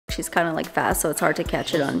She's kind of like fast, so it's hard to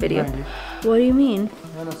catch it on video. What do you mean?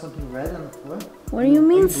 I know something red on the floor. What do you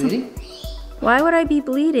mean? Are you bleeding? Why would I be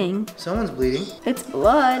bleeding? Someone's bleeding. It's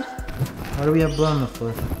blood. Why do we have blood on the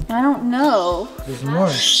floor? I don't know. There's more.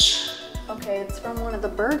 Okay, it's from one of the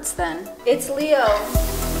birds then. It's Leo.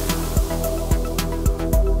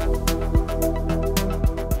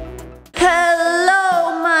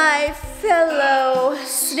 Hello, my fellow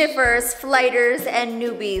sniffers, flighters, and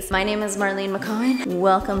newbies. My name is Marlene Macaw.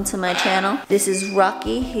 Welcome to my channel. This is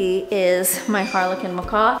Rocky. He is my Harlequin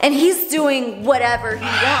Macaw, and he's doing whatever he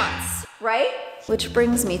wants, right? Which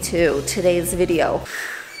brings me to today's video.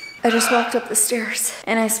 I just walked up the stairs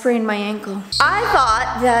and I sprained my ankle. I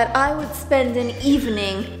thought that I would spend an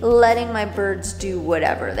evening letting my birds do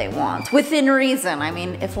whatever they want, within reason. I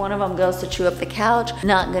mean, if one of them goes to chew up the couch,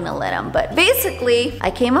 not gonna let them. But basically,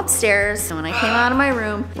 I came upstairs, and when I came out of my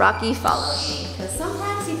room, Rocky followed me, because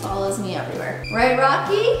sometimes he follows me everywhere. Right,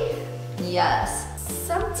 Rocky? Yes.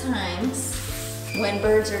 Sometimes, when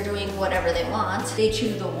birds are doing whatever they want, they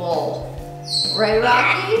chew the wool. Right,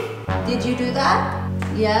 Rocky? Did you do that?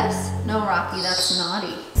 Yes? No, Rocky, that's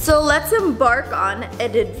naughty. So let's embark on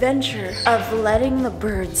an adventure of letting the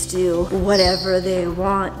birds do whatever they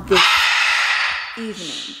want this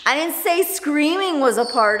evening. I didn't say screaming was a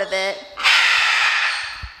part of it.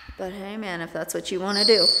 But hey man, if that's what you want to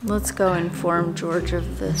do. Let's go inform George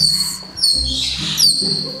of this.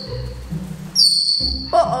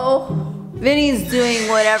 Uh-oh. Vinny's doing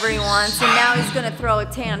whatever he wants, and now he's gonna throw a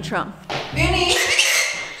tantrum. Vinny!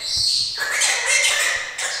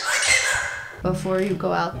 Before you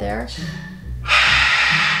go out there,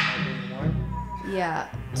 yeah,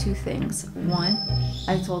 two things. One,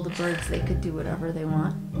 I told the birds they could do whatever they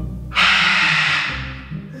want.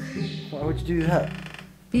 Why would you do that?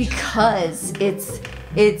 Because it's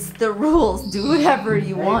the rules. Do whatever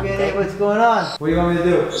you want. Hey, what's going on? What do you want me to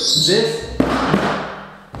do? This?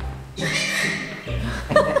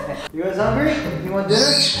 You guys hungry? You want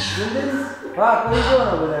dinner? Rock, what are you doing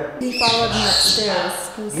over there? He followed me upstairs.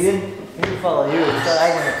 He didn't follow you. He thought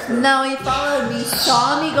I went upstairs. No, he followed me,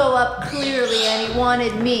 saw me go up clearly, and he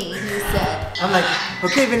wanted me, he said. I'm like,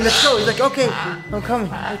 okay, Vinny, let's go. He's like, okay, I'm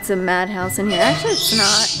coming. It's a madhouse in here. Actually,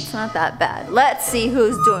 it's not that bad. Let's see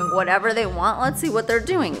who's doing whatever they want. Let's see what they're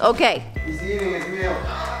doing. Okay. He's eating his meal.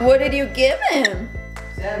 What did you give him?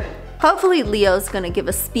 Salmon. Hopefully Leo's gonna give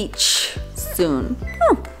a speech soon.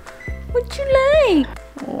 Oh, what'd you like?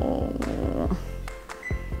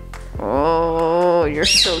 Oh, you're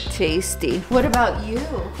so tasty. What about you?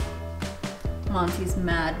 Monty's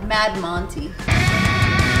mad. Mad Monty.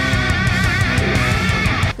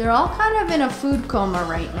 They're all kind of in a food coma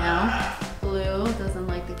right now. Blue doesn't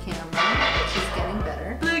like the camera. She's getting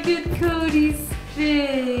better. Look at Cody's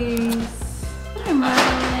face. Hi,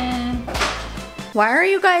 Merlin. Why are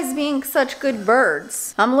you guys being such good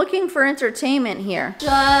birds? I'm looking for entertainment here.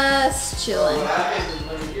 Just chilling. What happens is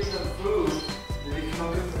when you give them food, they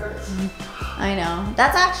become good birds. I know.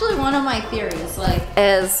 That's actually one of my theories, like,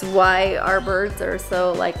 as why our birds are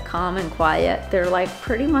so like calm and quiet. They're like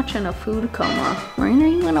pretty much in a food coma. Right? Are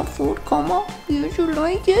you in a food coma? You should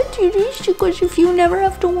like it. You just, because if you never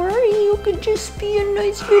have to worry, you could just be a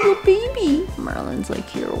nice little baby. Merlin's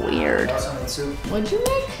like, you're weird. Soup. What'd you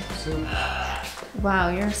make? Soup. Wow,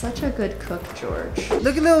 you're such a good cook, George.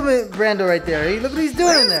 Look at little Brando right there. Look what he's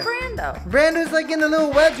doing in there. Where's Brando? Brando's like in the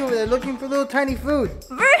little wedge over there looking for little tiny food.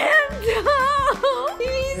 Brando!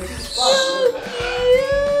 He's so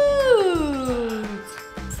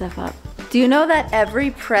cute! Step up. Do you know that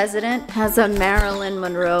every president has a Marilyn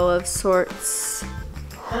Monroe of sorts?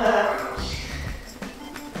 There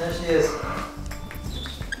she is.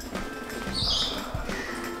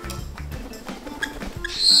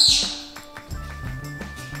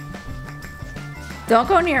 Don't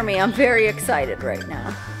go near me, I'm very excited right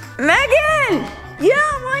now. Megan! Yeah,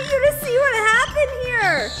 I want you to see what happened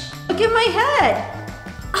here. Look at my head.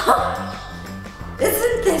 Oh,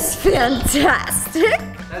 isn't this fantastic?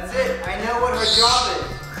 That's it. I know what her job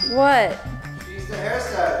is. What? She's the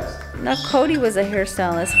hairstylist. No, Cody was a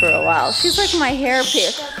hairstylist for a while. She's like my hair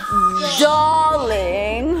pick.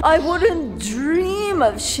 Darling, I wouldn't dream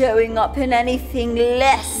of showing up in anything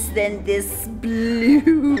less than this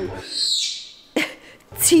blue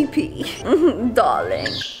teepee. Darling.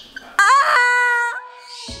 Ah!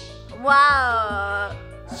 Wow.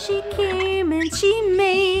 She came and she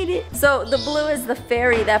made it. So the blue is the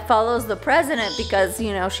fairy that follows the president because,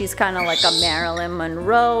 you know, she's kind of like a Marilyn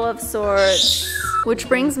Monroe of sorts. Which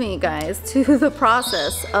brings me, guys, to the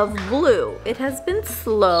process of Blue. It has been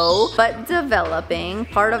slow, but developing.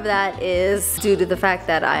 Part of that is due to the fact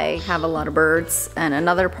that I have a lot of birds, and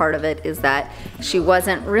another part of it is that she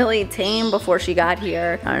wasn't really tame before she got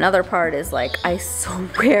here. Another part is like, I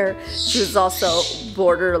swear she was also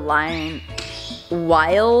borderline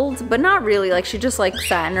wild, but not really. Like, she just like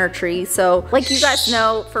sat in her tree. So like you guys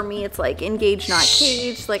know, for me it's like engaged, not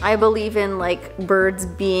caged. Like, I believe in like birds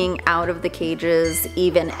being out of the cages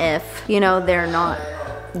even if, you know, they're not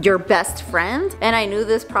your best friend. And I knew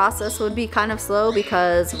this process would be kind of slow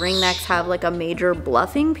because ringnecks have like a major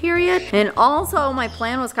bluffing period. And also my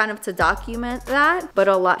plan was kind of to document that, but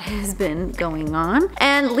a lot has been going on.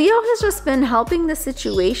 And Leo has just been helping the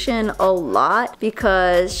situation a lot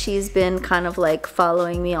because she's been kind of like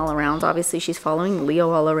following me all around. Obviously she's following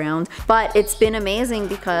Leo all around, but it's been amazing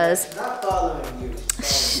because Not following you.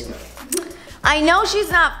 I know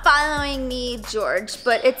she's not following me, George,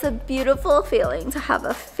 but it's a beautiful feeling to have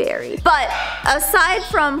a fairy. But aside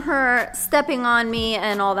from her stepping on me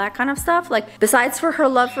and all that kind of stuff, like besides for her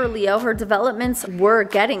love for Leo, her developments were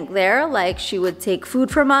getting there. Like, she would take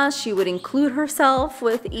food from us, she would include herself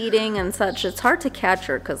with eating and such. It's hard to catch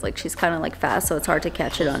her because like she's kind of like fast, so it's hard to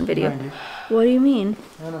catch it on video. What do you mean?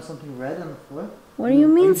 I don't know, something red on the floor. What do you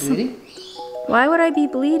mean? Are you bleeding? Why would I be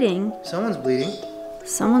bleeding? Someone's bleeding.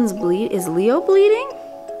 Someone's bleeding? Is Leo bleeding?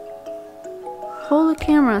 Hold the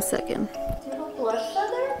camera a second. Do you have a blood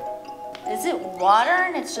feather? Is it water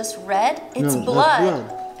and it's just red? It's No, blood.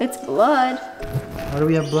 that's blood. It's blood. Why do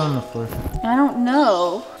we have blood on the floor? I don't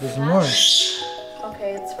know. There's more.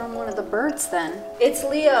 Okay, it's from one of the birds then. It's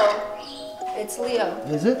Leo. It's Leo.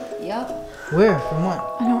 Is it? Yep. Where? From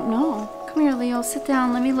what? I don't know. Come here, Leo. Sit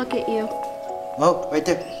down. Let me look at you. Oh, right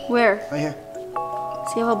there. Where? Right here.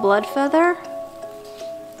 Does he have a blood feather?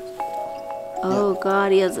 Oh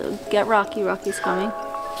God, he has a, get Rocky. Rocky's coming.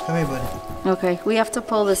 Come here, buddy. Okay, we have to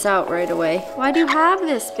pull this out right away. Why do you have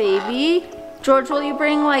this, baby? George, will you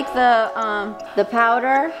bring like the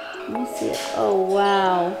powder? Let me see it. Oh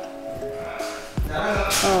wow.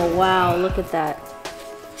 Oh wow, look at that.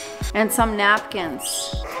 And some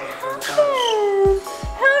napkins.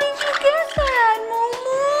 How did you get that,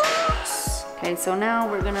 Momo? Okay, so now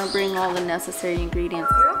we're gonna bring all the necessary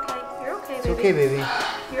ingredients. You're okay. You're okay, baby. It's okay, baby.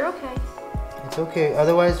 You're okay. It's okay.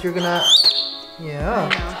 Otherwise, you're gonna. Yeah.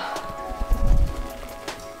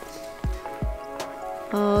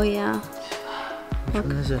 Oh yeah. Which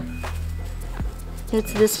one is it?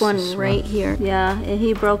 It's this one right here. Yeah, and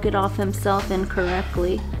he broke it off himself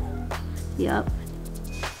incorrectly. Yep.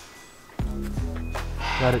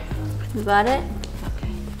 Got it. You got it?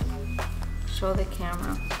 Okay. Show the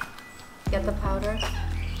camera. Get the powder.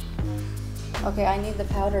 Okay, I need the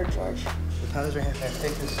powder, George. The powder's right here.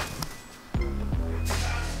 Take this.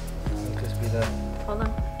 Let this be the. Hold on.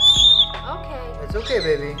 Okay. It's okay,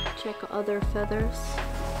 baby. Check other feathers.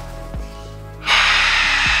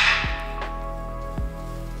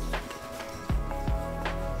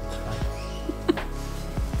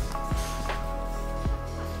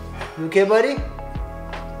 You okay, buddy?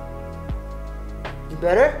 You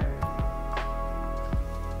better?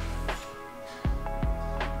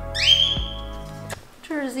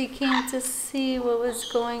 Jersey came to see what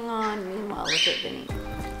was going on. Meanwhile, look at Vinny.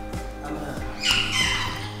 I'm gonna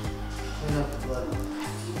clean up the blood.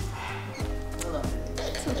 Hold on.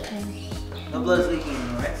 It's okay. No blood's leaking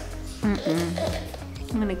anymore, right?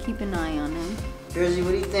 I'm gonna keep an eye on him. Jersey,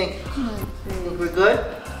 what do you think? Think we're good?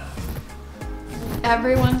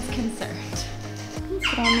 Everyone's concerned.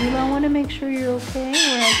 I want to make sure you're okay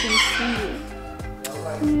where I can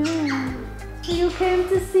see you. Yeah. You came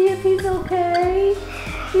to see if he's okay?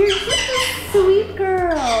 You're such a sweet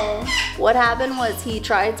girl. What happened was he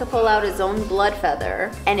tried to pull out his own blood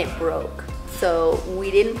feather and it broke. So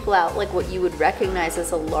we didn't pull out like what you would recognize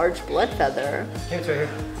as a large blood feather. Here, it's right here.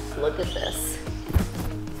 Look at this.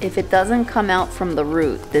 If it doesn't come out from the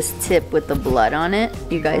root, this tip with the blood on it,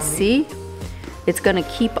 you guys see? It's gonna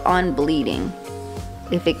keep on bleeding.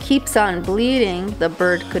 If it keeps on bleeding, the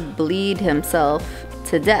bird could bleed himself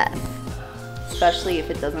to death, especially if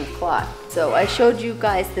it doesn't clot. So I showed you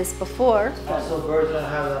guys this before. Also, birds don't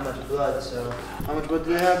have that much blood, so. How much blood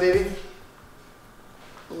do they have, baby?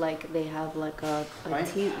 Like they have like a Pint?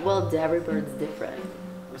 tea. Well, every bird's different.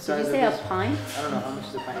 What Did size you is say a this? pint? I don't know, how much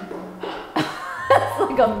is a pint? That's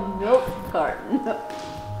like a milk carton.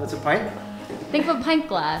 What's a pint? Think of a pint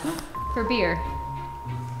glass for beer.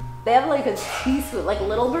 They have like a teaspoon, like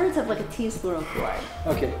little birds have like a teaspoon of blood.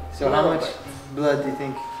 Okay, so how much blood do you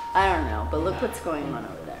think? I don't know, but look what's going on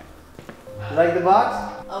over there. You like the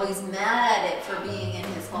box? Oh, he's mad at it for being in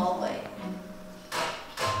his hallway.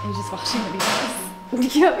 I'm just watching what he does.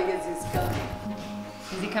 Yeah, because he's coming.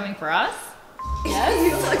 Is he coming for us? Yes,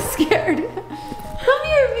 you look scared. Come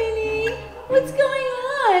here, Vinny. What's going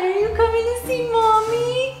on? Are you coming to see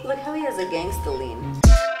mommy? Look how he has a gangsta lean.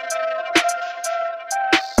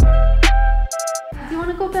 Do you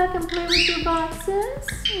want to go back and play with your boxes?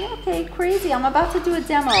 Okay, crazy. I'm about to do a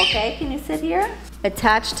demo, okay? Can you sit here?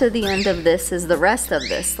 Attached to the end of this is the rest of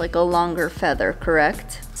this, like a longer feather,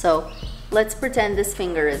 correct? So let's pretend this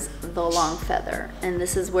finger is the long feather, and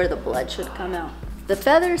this is where the blood should come out. The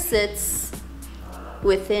feather sits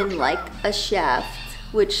within like a shaft,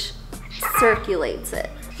 which circulates it.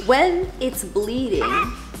 When it's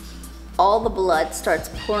bleeding, all the blood starts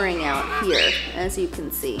pouring out here, as you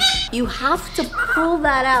can see. You have to pull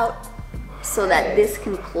that out so that this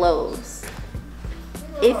can close.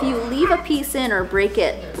 If you leave a piece in or break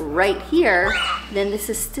it right here, then this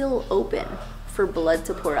is still open for blood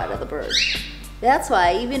to pour out of the bird. That's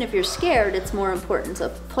why even if you're scared, it's more important to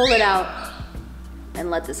pull it out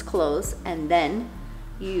and let this close, and then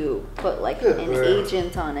you put like an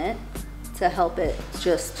agent on it to help it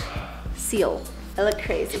just seal. I look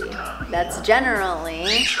crazy. That's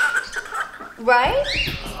generally, right?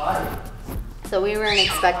 So we weren't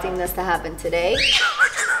expecting this to happen today.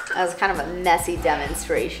 That was kind of a messy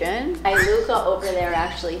demonstration. ILUKA over there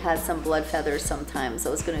actually has some blood feathers sometimes. I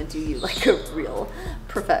was gonna do you like a real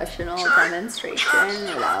professional demonstration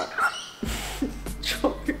without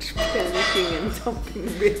George panicking and dumping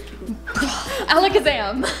bacon.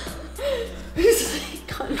 Alakazam! He's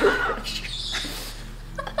like under pressure.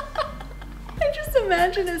 I just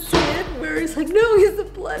imagine a scene where he's like, no, he's a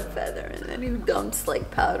blood feather, and then he dumps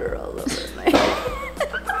like powder all over my head.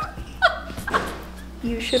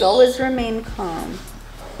 You should always remain calm,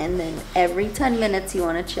 and then every 10 minutes you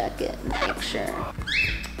want to check it and make sure.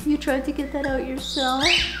 You tried to get that out yourself?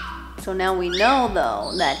 So now we know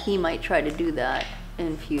though that he might try to do that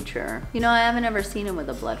in future. You know, I haven't ever seen him with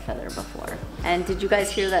a blood feather before. And did you guys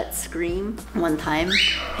hear that scream one time?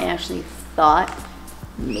 I actually thought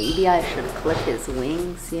maybe I should clip his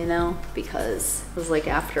wings, you know, because it was like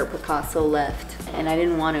after Picasso left, and I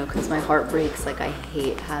didn't want to because my heart breaks. Like, I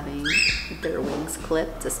hate having their wings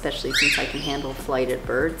clipped, especially since I can handle flighted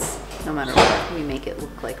birds, no matter what we make it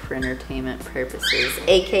look like for entertainment purposes,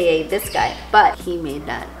 aka this guy. But he made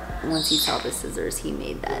that, once he saw the scissors, he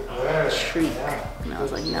made that shriek, and I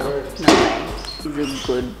was like, no, no way. He's a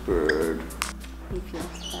good bird. He feels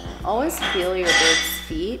better. Always feel your bird's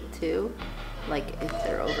feet too. Like if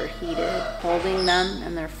they're overheated, holding them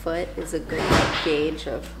and their foot is a good gauge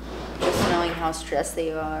of just knowing how stressed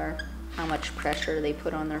they are, how much pressure they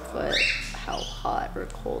put on their foot, how hot or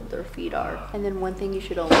cold their feet are. And then one thing you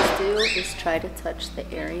should always do is try to touch the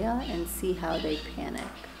area and see how they panic.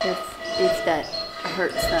 If that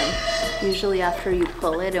hurts them. Usually after you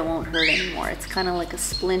pull it, it won't hurt anymore. It's kind of like a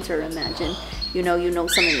splinter, imagine. You know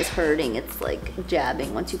something is hurting, it's like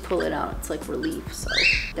jabbing. Once you pull it out, it's like relief. So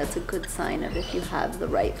that's a good sign of if you have the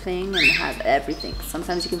right thing and have everything.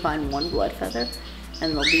 Sometimes you can find one blood feather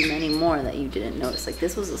and there'll be many more that you didn't notice. Like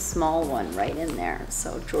this was a small one right in there.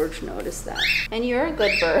 So George noticed that. And you're a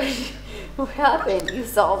good bird. What happened? You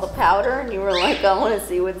saw the powder and you were like, I want to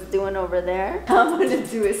see what's doing over there. I'm going to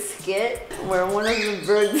do a skit where one of the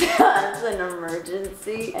birds has an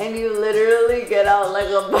emergency and you literally get out like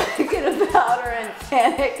a bucket of powder and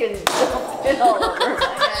panic and dump it all over my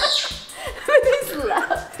head. He's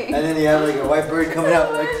laughing. And then you have like a white bird coming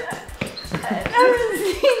out like... I've never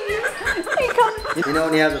seen you. He comes... You know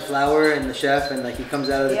when you have the flour and the chef and like he comes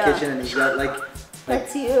out of the kitchen and he's got like...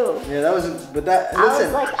 That's you. Yeah, that was, but that, listen. I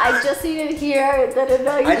was like, I just seen it here. Da, da,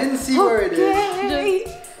 da. I didn't see where it is.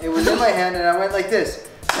 It was in my hand and I went like this.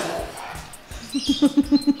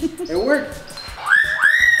 It worked.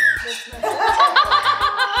 Yeah.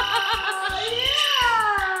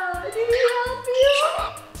 Did he help you?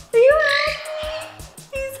 Are you happy?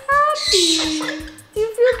 He's happy. Do you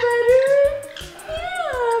feel better?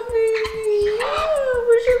 Yeah, baby. Yeah.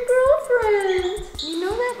 Where's your girlfriend? You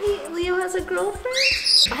know that Leo has a girlfriend?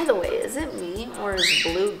 By the way, is it me or is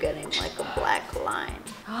Blue getting like a black line?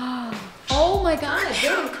 Oh my god, I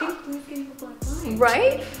don't think Blue's getting a black line.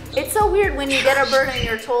 Right? It's so weird when you get a bird and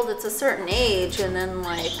you're told it's a certain age and then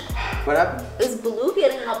like... What happened? Is Blue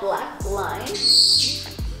getting a black line?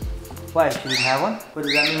 Why? She didn't have one? What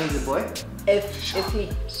does that mean he's a boy? If he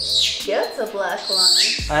gets a black line.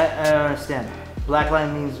 I don't understand. Black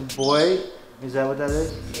line means boy? Is that what that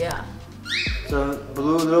is? Yeah. So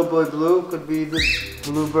Blue, little boy Blue could be this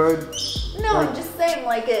blue bird? No, like, I'm just saying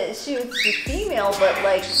like she was a female, but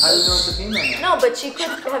like... How do you know it's a female now? No, but she could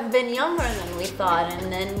have been younger than we thought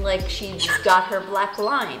and then like she got her black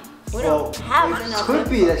line. We don't have enough. It could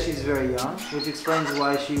be that she's very young, which explains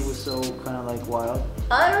why she was so kind of like wild.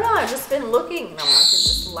 I don't know, I've just been looking and I'm like,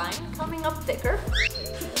 is this line coming up thicker?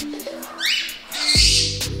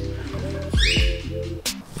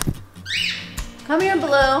 Come here,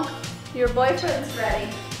 Blue. Your boyfriend's ready.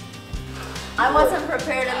 I wasn't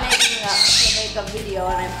prepared to make a video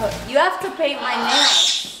and I put, you have to paint my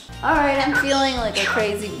nails. All right, I'm feeling like a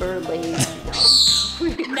crazy bird lady right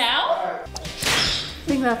now. Now?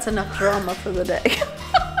 I think that's enough drama for the day.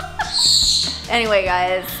 Anyway,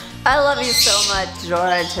 guys, I love you so much.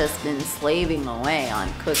 George has been slaving away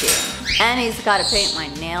on cooking. And he's got to paint my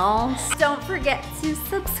nails. Don't forget to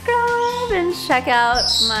subscribe and check out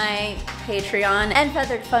my Patreon and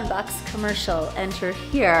Feathered Fun Box commercial. Enter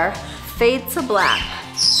here. Fade to black.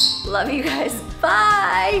 Love you guys.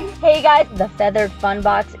 Bye. Hey guys, the Feathered Fun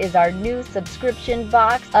Box is our new subscription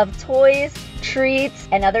box of toys, treats,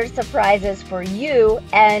 and other surprises for you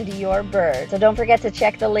and your bird. So don't forget to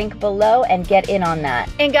check the link below and get in on that.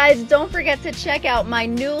 And guys, don't forget to check out my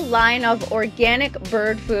new line of organic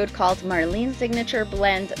bird food called Marlene Signature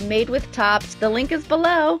Blend made with tops. The link is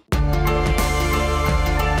below.